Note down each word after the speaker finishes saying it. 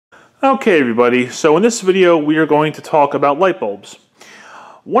Okay everybody, so in this video we are going to talk about light bulbs.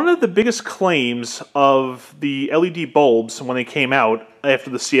 One of the biggest claims of the LED bulbs when they came out after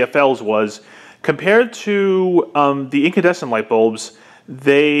the CFLs was, compared to the incandescent light bulbs,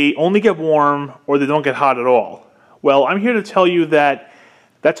 they only get warm or they don't get hot at all. Well, I'm here to tell you that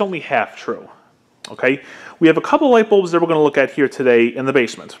that's only half true. Okay, we have a couple light bulbs that we're going to look at here today in the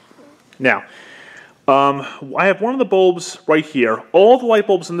basement. Now, I have one of the bulbs right here. All the light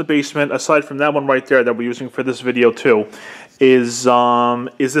bulbs in the basement, aside from that one right there that we're using for this video too, is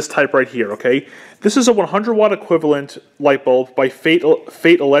this type right here, okay? This is a 100 watt equivalent light bulb by Fate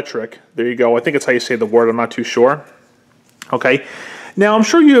Electric. There you go. I think it's how you say the word. I'm not too sure. Okay. Now, I'm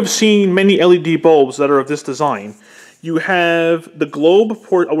sure you have seen many LED bulbs that are of this design. You have the globe,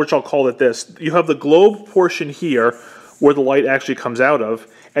 which I'll call it this. You have the globe portion here where the light actually comes out of,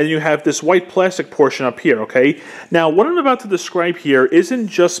 and you have this white plastic portion up here, okay? Now, what I'm about to describe here isn't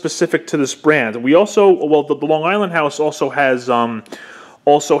just specific to this brand. We also, well, the Long Island house also has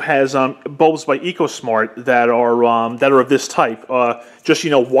bulbs by EcoSmart that are of this type, just, you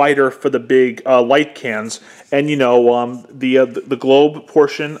know, wider for the big light cans, and, you know, the globe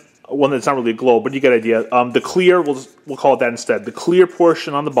portion. Well, it's not really a globe, but you get the idea. The clear, we'll call it that instead. The clear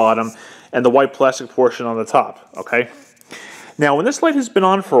portion on the bottom and the white plastic portion on the top, okay? Now, when this light has been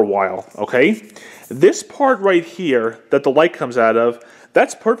on for a while, okay, this part right here that the light comes out of,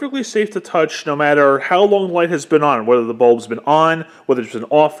 that's perfectly safe to touch no matter how long the light has been on, whether the bulb's been on, whether it's been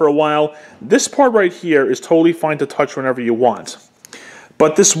off for a while. This part right here is totally fine to touch whenever you want.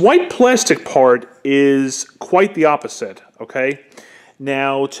 But this white plastic part is quite the opposite, okay?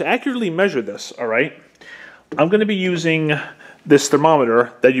 Now, to accurately measure this, all right, I'm going to be using this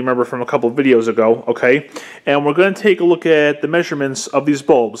thermometer that you remember from a couple of videos ago, okay? And we're going to take a look at the measurements of these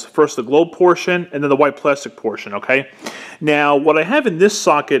bulbs. First the globe portion, and then the white plastic portion, okay? Now, what I have in this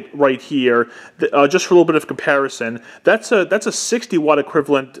socket right here, just for a little bit of comparison, that's a 60 watt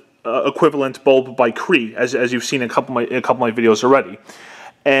equivalent bulb by Cree, as you've seen in a couple of my videos already.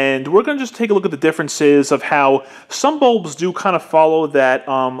 And we're going to just take a look at the differences of how some bulbs do kind of follow that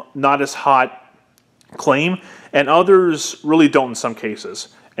not as hot claim, and others really don't in some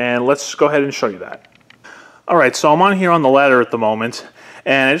cases. And let's go ahead and show you that. Alright, so I'm on here on the ladder at the moment,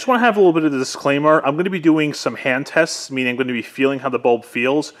 and I just want to have a little bit of a disclaimer. I'm going to be doing some hand tests, meaning I'm going to be feeling how the bulb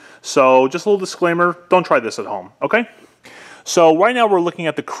feels. So just a little disclaimer, don't try this at home, okay? So right now we're looking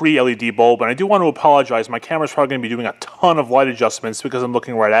at the Cree LED bulb, and I do want to apologize. My camera's probably going to be doing a ton of light adjustments because I'm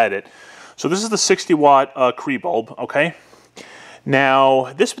looking right at it. So this is the 60 watt Cree bulb, okay?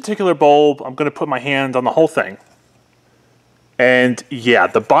 Now, this particular bulb, I'm going to put my hand on the whole thing. And yeah,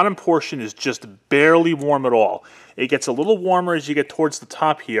 the bottom portion is just barely warm at all. It gets a little warmer as you get towards the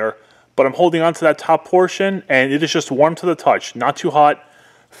top here, but I'm holding on to that top portion, and it is just warm to the touch. Not too hot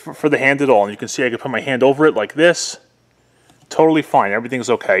for the hand at all. And you can see I can put my hand over it like this. Totally fine. Everything's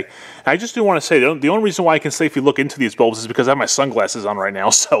okay. And I just do want to say, the only reason why I can safely look into these bulbs is because I have my sunglasses on right now,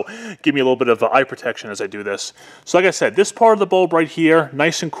 so give me a little bit of eye protection as I do this. So like I said, this part of the bulb right here,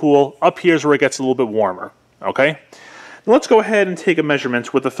 nice and cool. Up here is where it gets a little bit warmer, okay? Now let's go ahead and take a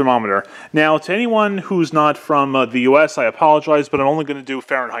measurement with the thermometer. Now, to anyone who's not from the US, I apologize, but I'm only going to do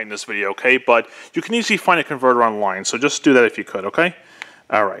Fahrenheit in this video, okay? But you can easily find a converter online, so just do that if you could, okay?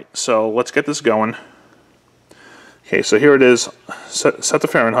 Alright, so let's get this going. Okay, so here it is, set to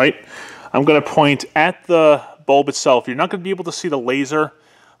Fahrenheit. I'm going to point at the bulb itself. You're not going to be able to see the laser,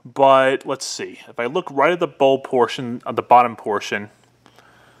 but let's see. If I look right at the bulb portion, on the bottom portion,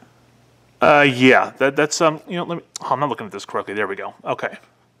 yeah, that's, you know, let me, oh, I'm not looking at this correctly. There we go. Okay.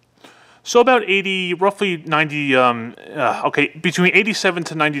 So about 80, roughly 90, okay, between 87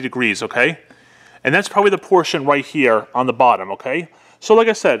 to 90 degrees, okay? And that's probably the portion right here on the bottom, okay? So like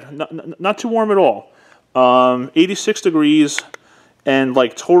I said, not too warm at all. 86 degrees, and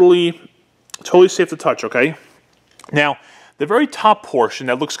like totally safe to touch, okay? Now, the very top portion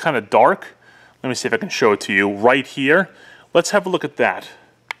that looks kind of dark, let me see if I can show it to you, right here. Let's have a look at that.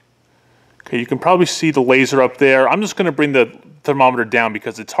 Okay, you can probably see the laser up there. I'm just going to bring the thermometer down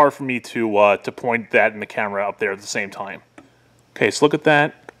because it's hard for me to point that in the camera up there at the same time. Okay, so look at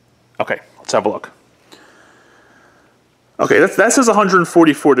that. Okay, let's have a look. Okay, that says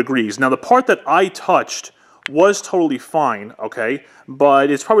 144 degrees. Now, the part that I touched was totally fine, okay?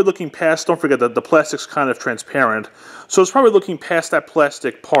 But it's probably looking past, don't forget that the plastic's kind of transparent, so it's probably looking past that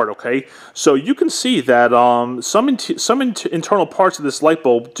plastic part, okay? So you can see that some internal parts of this light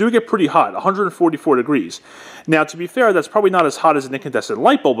bulb do get pretty hot, 144 degrees. Now, to be fair, that's probably not as hot as an incandescent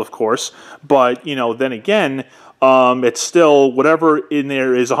light bulb, of course, but, you know, then again, it's still, whatever in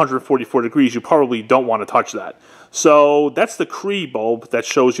there is 144 degrees, you probably don't want to touch that. So that's the Cree bulb that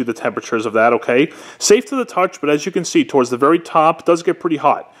shows you the temperatures of that, okay? Safe to the touch, but as you can see, towards the very top, it does get pretty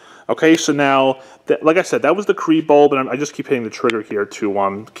hot. Okay, so now, like I said, that was the Cree bulb, and I just keep hitting the trigger here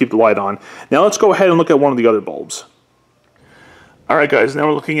to keep the light on. Now let's go ahead and look at one of the other bulbs. All right, guys, now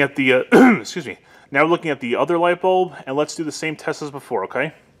we're looking at the, excuse me, now we're looking at the other light bulb, and let's do the same test as before,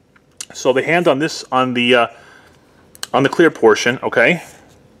 okay? So the hand on this, on the clear portion, okay?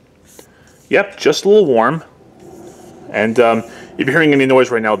 Yep, just a little warm. And if you're hearing any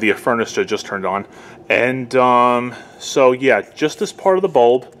noise right now, the furnace just turned on. And so yeah, just this part of the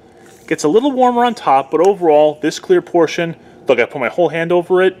bulb gets a little warmer on top, but overall, this clear portion, look, I put my whole hand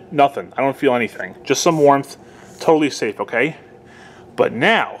over it, nothing. I don't feel anything. Just some warmth, totally safe, okay? But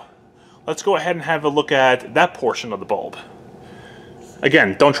now, let's go ahead and have a look at that portion of the bulb.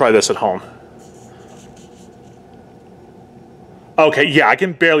 Again, don't try this at home. Okay, yeah, I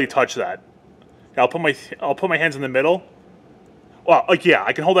can barely touch that. I'll put my hands in the middle. Well, like, yeah,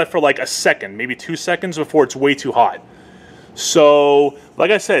 I can hold that for like a second, maybe 2 seconds before it's way too hot. So,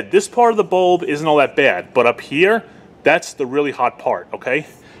 like I said, this part of the bulb isn't all that bad, but up here, that's the really hot part, okay?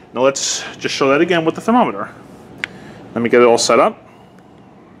 Now let's just show that again with the thermometer. Let me get it all set up.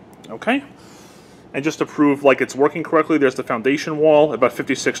 Okay. And just to prove like it's working correctly, there's the foundation wall, about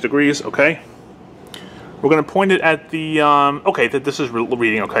 56 degrees, okay? We're going to point it at the, okay, this is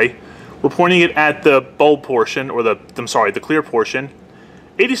reading, okay? We're pointing it at the bulb portion, or the clear portion.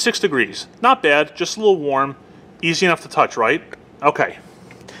 86 degrees. Not bad, just a little warm. Easy enough to touch, right? Okay.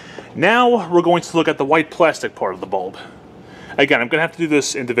 Now we're going to look at the white plastic part of the bulb. Again, I'm going to have to do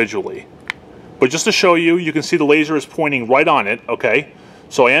this individually. But just to show you, you can see the laser is pointing right on it, okay?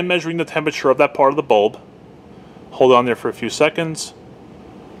 So I am measuring the temperature of that part of the bulb. Hold on there for a few seconds.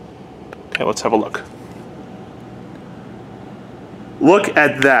 Okay, let's have a look. Look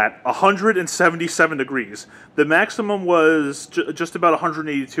at that, 177 degrees. The maximum was just about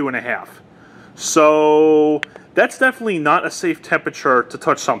 182.5. So that's definitely not a safe temperature to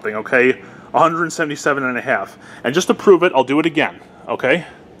touch something, okay? 177.5. And just to prove it, I'll do it again, okay?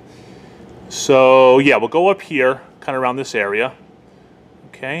 So yeah, we'll go up here, kind of around this area.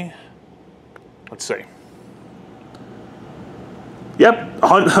 Okay, let's see. Yep,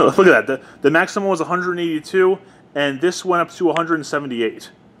 look at that. The maximum was 182. And this went up to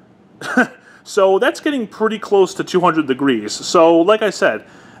 178. So that's getting pretty close to 200 degrees. So like I said,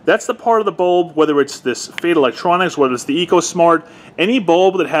 that's the part of the bulb, whether it's this Fade Electronics, whether it's the EcoSmart, any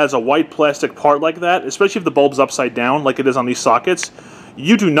bulb that has a white plastic part like that, especially if the bulb's upside down like it is on these sockets,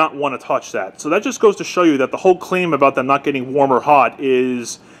 you do not want to touch that. So that just goes to show you that the whole claim about them not getting warm or hot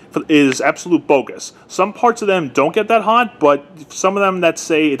is absolute bogus. Some parts of them don't get that hot, but some of them that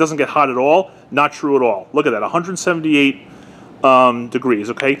say it doesn't get hot at all, not true at all. Look at that, 178 degrees,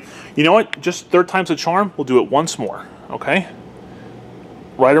 okay? You know what? Just third time's a charm. We'll do it once more, okay?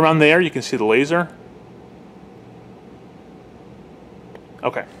 Right around there, you can see the laser.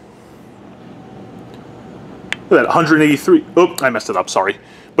 Okay. Look at that, 183. Oh, I messed it up, sorry.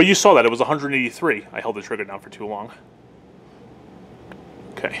 But you saw that, it was 183. I held the trigger down for too long.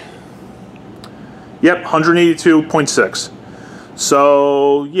 Okay. Yep, 182.6.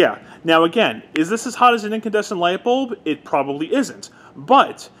 So, yeah. Now again, is this as hot as an incandescent light bulb? It probably isn't.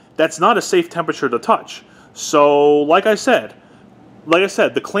 But that's not a safe temperature to touch. So, like I said,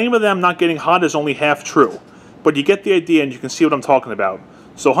 the claim of them not getting hot is only half true. But you get the idea and you can see what I'm talking about.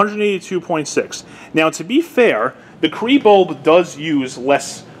 So 182.6. Now to be fair, the Cree bulb does use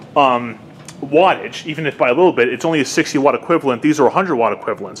less wattage, even if by a little bit. It's only a 60 watt equivalent. These are 100 watt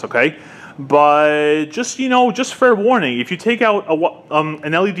equivalents, okay? But just, you know, just fair warning, if you take out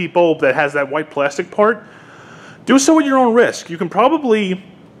an LED bulb that has that white plastic part, do so at your own risk. You can probably,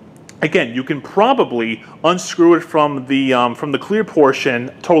 again, you can probably unscrew it from the clear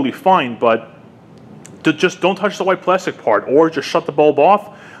portion totally fine, but just don't touch the white plastic part, or just shut the bulb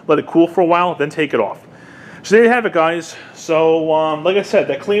off, let it cool for a while, then take it off. So there you have it, guys. So, like I said,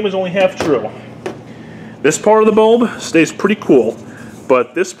 that claim is only half true. This part of the bulb stays pretty cool,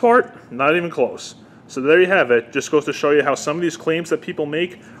 but this part, not even close. So there you have it. Just goes to show you how some of these claims that people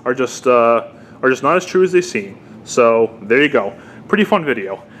make are just not as true as they seem. So there you go. Pretty fun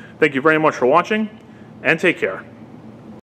video. Thank you very much for watching, and take care.